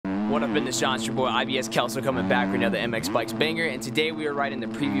What up in the Sean? It's your boy IbSkelso coming back with another MX Bikes banger, and today we are riding the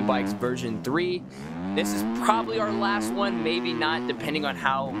Preview Bikes version 3. This is probably our last one, maybe not, depending on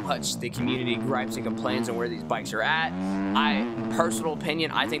how much the community gripes and complains on where these bikes are at. Personal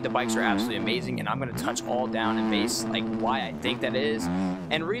opinion, I think the bikes are absolutely amazing, and I'm going to touch all down and base like why I think that is.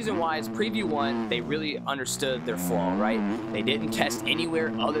 And the reason why is Preview 1, they really understood their flaw, right? They didn't test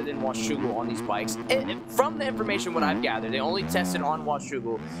anywhere other than Washougal on these bikes. And from the information what I've gathered, they only tested on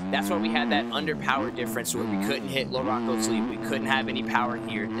Washougal. That's why we had that underpower difference where we couldn't hit low rock, low sleep. We couldn't have any power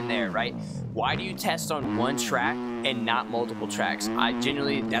here and there, right? Why do you test on one track and not multiple tracks? I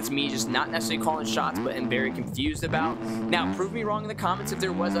genuinely, that's me just not necessarily calling shots, but am very confused about. Now, prove me wrong in the comments if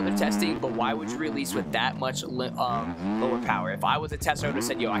there was other testing, but why would you release with that much lower power? If I was a tester, I would have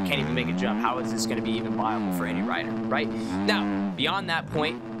said, yo, I can't even make a jump. How is this going to be even viable for any rider, right? Now, beyond that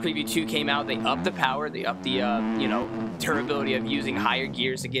point, Preview 2 came out, they upped the power, they upped the, durability of using higher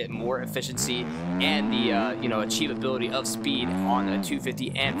gears to get more efficiency and the, achievability of speed on the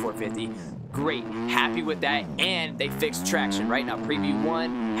 250 and 450. Great, happy with that, and they fixed traction. Right now, Preview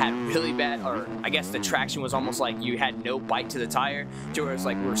 1 had really bad, or I guess the traction was almost like you had no bite to the tire, to where it's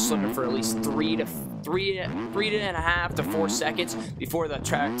like we were slipping for at least 3.5 to 4 seconds before the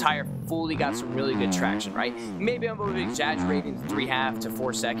tire fully got some really good traction, right? Maybe I'm a little exaggerating 3.5 to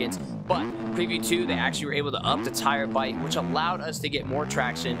 4 seconds, but Preview 2, they actually were able to up the tire bite, which allowed us to get more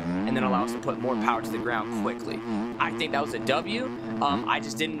traction and then allow us to put more power to the ground quickly. I think that was a W. I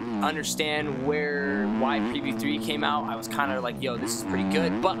just didn't understand why Preview 3 came out. I was kind of like, yo, this is pretty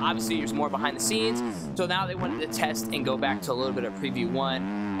good, but obviously there's more behind the scenes. So now they wanted to test and go back to a little bit of Preview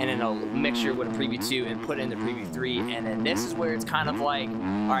 1 and then a mixture with a Preview 2 and put it in the Preview 3. And then this is where it's kind of like,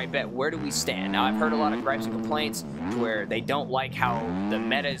 all right, bet, where do we stand? Now, I've heard a lot of gripes and complaints where they don't like how the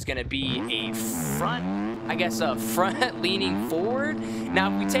meta is going to be a front leaning forward.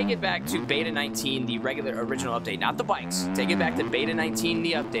 Now, if we take it back to Beta 19, the regular original update, not the bikes, take it back to Beta 19,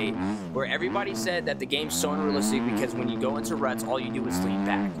 the update, where everybody said that the game's so unrealistic because when you go into ruts, all you do is lean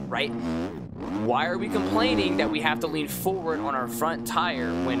back, right? Why are we complaining that we have to lean forward on our front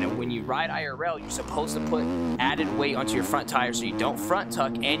tire when you ride IRL, you're supposed to put added weight onto your front tire so you don't front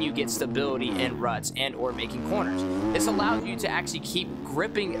tuck and you get stability in ruts and or making corners. This allows you to actually keep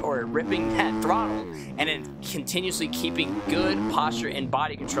gripping or ripping that throttle and then continuously keeping good posture and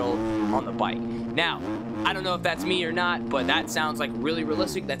body control on the bike. Now, I don't know if that's me or not, but that sounds like really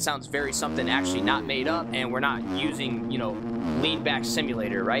realistic. That sounds very something actually not made up, and we're not using, lean back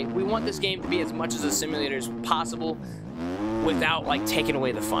simulator, right? We want this game to be as much as a simulator as possible without like taking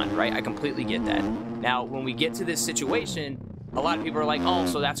away the fun, right? I completely get that. Now, when we get to this situation, a lot of people are like, oh,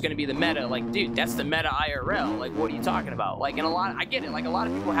 so that's going to be the meta. Like, dude, that's the meta IRL. Like, what are you talking about? Like, and I get it. Like, a lot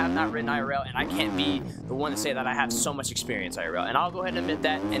of people have not ridden IRL, and I can't be the one to say that I have so much experience IRL. And I'll go ahead and admit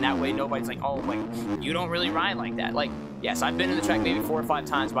that, and that way nobody's like, oh, like, you don't really ride like that. Like, yes, I've been in the track maybe 4 or 5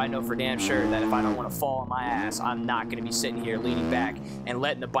 times, but I know for damn sure that if I don't want to fall on my ass, I'm not going to be sitting here leaning back and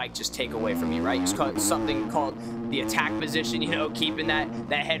letting the bike just take away from me, right? It's called something called the attack position, keeping that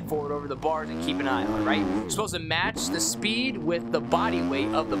head forward over the bars and keeping an eye on it, right? You're supposed to match the speed with the body weight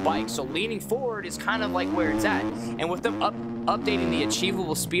of the bike. So leaning forward is kind of like where it's at. And with them updating the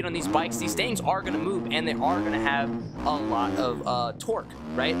achievable speed on these bikes, these things are going to move and they are going to have a lot of torque,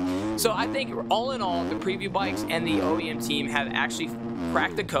 right? So I think all in all, the Preview Bikes and the OEM team have actually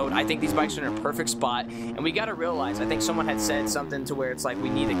cracked the code. I think these bikes are in a perfect spot, and we got to realize, I think someone had said something to where it's like we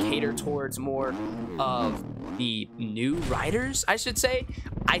need to cater towards more of the new riders, I should say.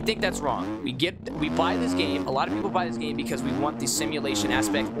 I think that's wrong. We buy this game, a lot of people buy this game because we want the simulation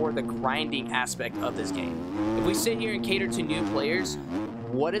aspect or the grinding aspect of this game. If we sit here and cater to new players,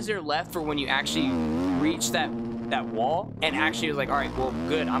 what is there left for when you actually reach that wall and actually was like, all right, well,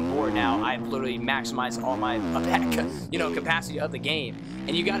 good, I'm bored now. I've literally maximized all my capacity of the game.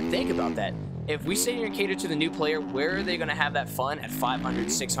 And you got to think about that. If we sit here and cater to the new player, where are they going to have that fun at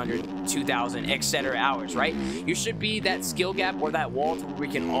 500, 600, 2,000, etc. hours, right? You should be that skill gap or that wall to where we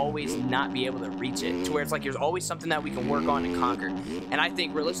can always not be able to reach it, to where it's like there's always something that we can work on and conquer. And I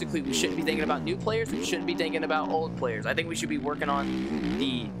think realistically, we shouldn't be thinking about new players. We shouldn't be thinking about old players. I think we should be working on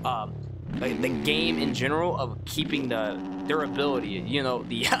the game in general of keeping the durability,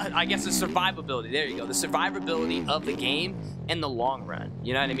 I guess the survivability, there you go, the survivability of the game in the long run,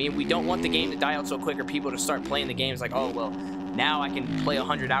 you know what I mean? We don't want the game to die out so quick or people to start playing the games like, oh, well, now I can play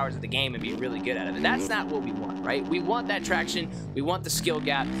 100 hours of the game and be really good at it. And that's not what we want, right? We want that traction, we want the skill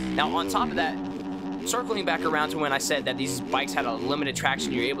gap. Now, on top of that, circling back around to when I said that these bikes had a limited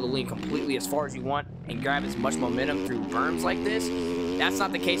traction, you're able to lean completely as far as you want and grab as much momentum through berms like this. That's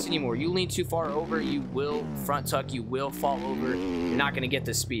not the case anymore. You lean too far over, you will front tuck, you will fall over. You're not going to get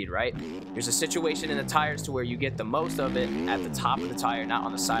the speed, right? There's a situation in the tires to where you get the most of it at the top of the tire, not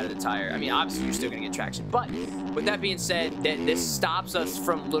on the side of the tire. I mean, obviously, you're still going to get traction. But with that being said, this stops us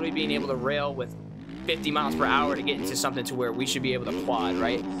from literally being able to rail with 50 miles per hour to get into something to where we should be able to quad,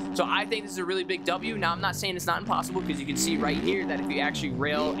 right? So I think this is a really big W. Now, I'm not saying it's not impossible, because you can see right here that if you actually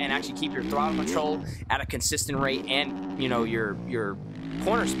rail and actually keep your throttle control at a consistent rate and, you know, your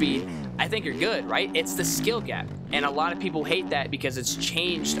corner speed, I think you're good, right? It's the skill gap, and a lot of people hate that because it's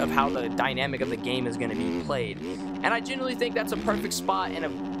changed of how the dynamic of the game is going to be played. And I genuinely think that's a perfect spot and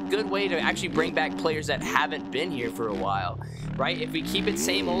a good way to actually bring back players that haven't been here for a while, right? If we keep it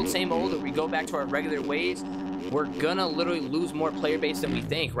same old, if we go back to our regular ways, we're gonna literally lose more player base than we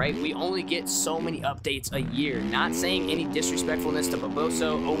think, right? We only get so many updates a year. Not saying any disrespectfulness to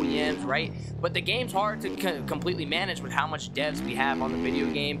Baboso, OEMs, right? But the game's hard to completely manage with how much devs we have on the video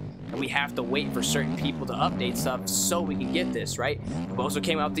game, and we have to wait for certain people to update stuff so we can get this, right? Baboso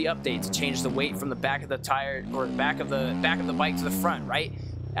came out with the update to change the weight from the back of the tire, or the back of the bike to the front, right?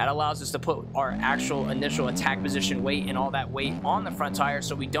 That allows us to put our actual initial attack position weight and all that weight on the front tire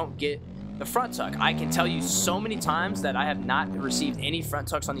so we don't get the front tuck. I can tell you so many times that I have not received any front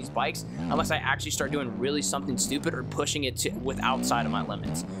tucks on these bikes unless I actually start doing really something stupid or pushing it with outside of my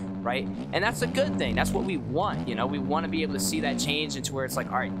limits, right? And that's a good thing. That's what we want, you know? We want to be able to see that change into where it's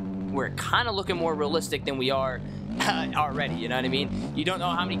like, all right, we're kind of looking more realistic than we are already, you know what I mean? You don't know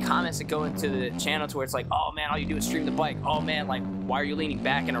how many comments that go into the channel to where it's like, oh man, all you do is stream the bike. Oh man, like, why are you leaning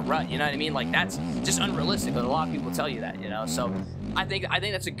back in a rut? You know what I mean? Like, that's just unrealistic, but a lot of people tell you that, you know? So I think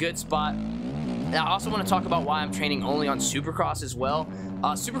that's a good spot. Now, I also want to talk about why I'm training only on Supercross as well.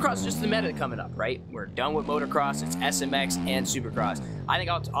 Supercross is just the meta coming up, right? We're done with motocross. It's SMX and Supercross. I think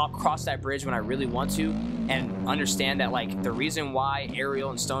I'll cross that bridge when I really want to and understand that, like, the reason why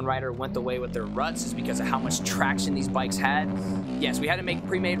Ariel and Stone Rider went the way with their ruts is because of how much traction these bikes had. Yes, we had to make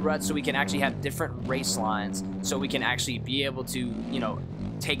pre-made ruts so we can actually have different race lines, so we can actually be able to, you know,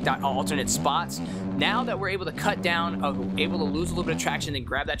 take that alternate spots. Now that we're able to cut down, able to lose a little bit of traction and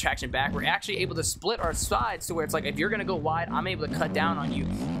grab that traction back, we're actually able to split our sides to where it's like, if you're going to go wide, I'm able to cut down on you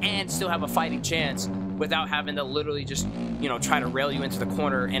and still have a fighting chance without having to literally just, you know, try to rail you into the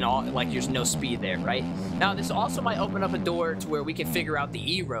corner and all, like, there's no speed there, right? Now, this also might open up a door to where we can figure out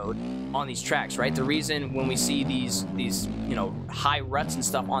the E-road on these tracks, right? The reason when we see these you know, high ruts and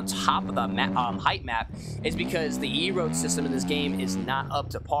stuff on top of the height map is because the E-road system in this game is not up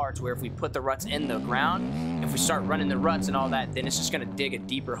to par, to where if we put the ruts in the ground, if we start running the ruts and all that, then it's just going to dig a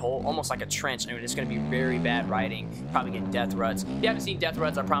deeper hole, almost like a trench. I mean, it's going to be very bad riding, probably get death ruts. If you haven't seen death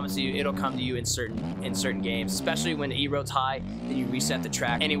ruts, I promise you, it'll come to you in certain games, especially when the E-road's high, then you reset the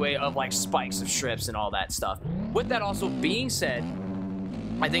track anyway of like spikes of strips and all that stuff. With that also being said,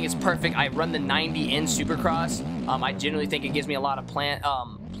 I think it's perfect. I run the 90 in Supercross. I generally think it gives me a lot of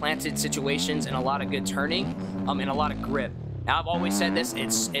planted situations and a lot of good turning and a lot of grip. Now, I've always said this,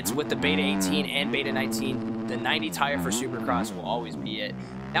 it's with the Beta 18 and Beta 19, the 90 tire for Supercross will always be it.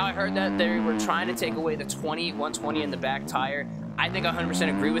 Now, I heard that they were trying to take away the 120 in the back tire. I think I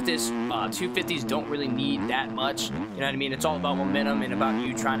 100% agree with this. 250s don't really need that much. You know what I mean? It's all about momentum and about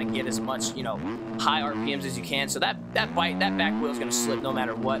you trying to get as much, you know, high RPMs as you can. So that back wheel is going to slip no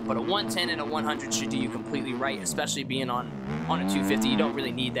matter what. But a 110 and a 100 should do you completely right, especially being on a 250. You don't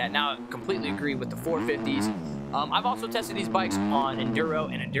really need that. Now, I completely agree with the 450s. I've also tested these bikes on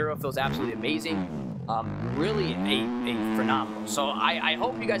Enduro, and Enduro feels absolutely amazing. Really a phenomenal. So I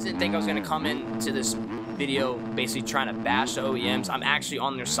hope you guys didn't think I was going to come into this video basically trying to bash the OEMs. I'm actually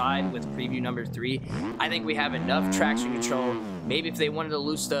on their side with preview number 3. I think we have enough traction control. Maybe if they wanted to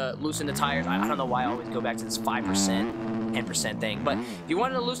loosen the tires, I don't know why I always go back to this 5%, 10% thing. But if you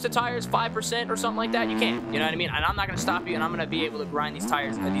wanted to loosen the tires 5% or something like that, you can. You know what I mean? And I'm not going to stop you, and I'm going to be able to grind these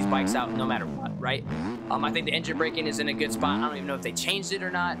tires, these bikes out no matter what, right? I think the engine braking is in a good spot. I don't even know if they changed it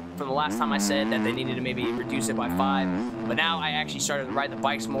or not from the last time I said that they needed to maybe reduce it by 5. But now I actually started to ride the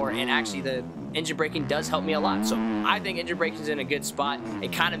bikes more, and actually the engine braking does help me a lot. So I think engine braking is in a good spot.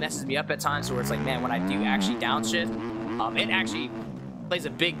 It kind of messes me up at times where it's like, man, when I do actually downshift, it actually plays a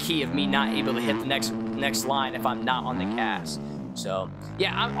big key of me not able to hit the next line if I'm not on the gas. So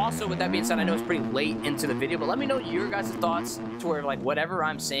yeah, I'm also, with that being said, I know it's pretty late into the video, but let me know your guys' thoughts to where, like, whatever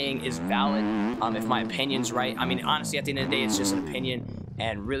I'm saying is valid, if my opinion's right. I mean, honestly, at the end of the day, it's just an opinion,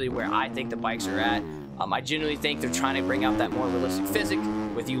 and really where I think the bikes are at. I genuinely think they're trying to bring out that more realistic physics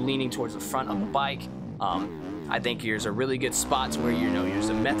with you leaning towards the front of the bike. I think here's a really good spot to where, you know, there's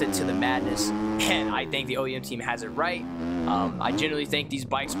a method to the madness, and I think the OEM team has it right. I generally think these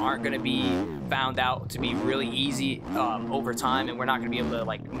bikes aren't going to be found out to be really easy over time, and we're not going to be able to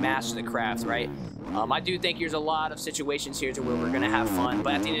like master the craft, right? I do think there's a lot of situations here to where we're going to have fun,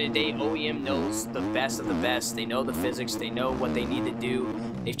 but at the end of the day, OEM knows the best of the best. They know the physics. They know what they need to do.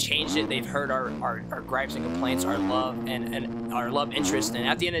 They've changed it. They've heard our gripes and complaints, our love and our love interest, and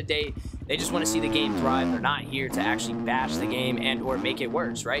at the end of the day, they just want to see the game thrive. They're not here to actually bash the game and or make it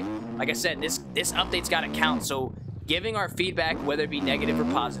worse, right? Like I said, this update's got to count, so giving our feedback, whether it be negative or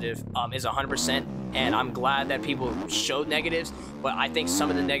positive, is 100%, and I'm glad that people showed negatives, but I think some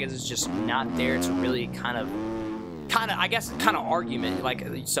of the negatives is just not there to really kind of argument, like,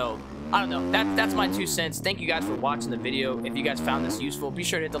 so I don't know. That's my 2 cents. Thank you guys for watching the video. If you guys found this useful, be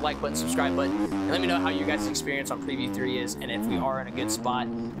sure to hit the like button, subscribe button, and let me know how your guys' experience on Preview 3 is, and if we are in a good spot.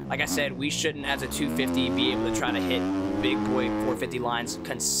 Like I said, we shouldn't, as a 250, be able to try to hit big boy 450 lines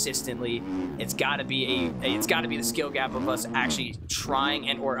consistently. It's got to be the skill gap of us actually trying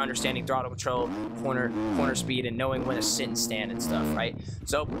and or understanding throttle control, corner speed, and knowing when to sit and stand and stuff, right?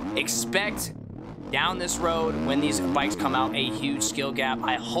 So expect down this road, when these bikes come out, a huge skill gap.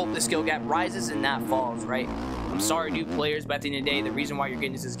 I hope the skill gap rises and not falls, right? I'm sorry, new players, but at the end of the day, the reason why you're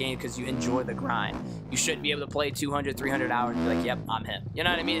getting into this game is because you enjoy the grind. You shouldn't be able to play 200, 300 hours and be like, yep, I'm him. You know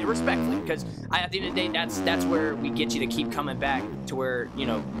what I mean? Respectfully, because at the end of the day, that's where we get you to keep coming back to where, you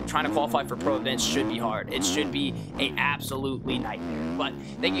know, trying to qualify for pro events should be hard. It should be a absolutely nightmare. But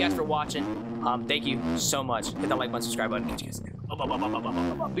thank you guys for watching. Thank you so much. Hit that like button, subscribe button. Catch you guys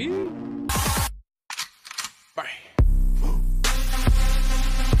later.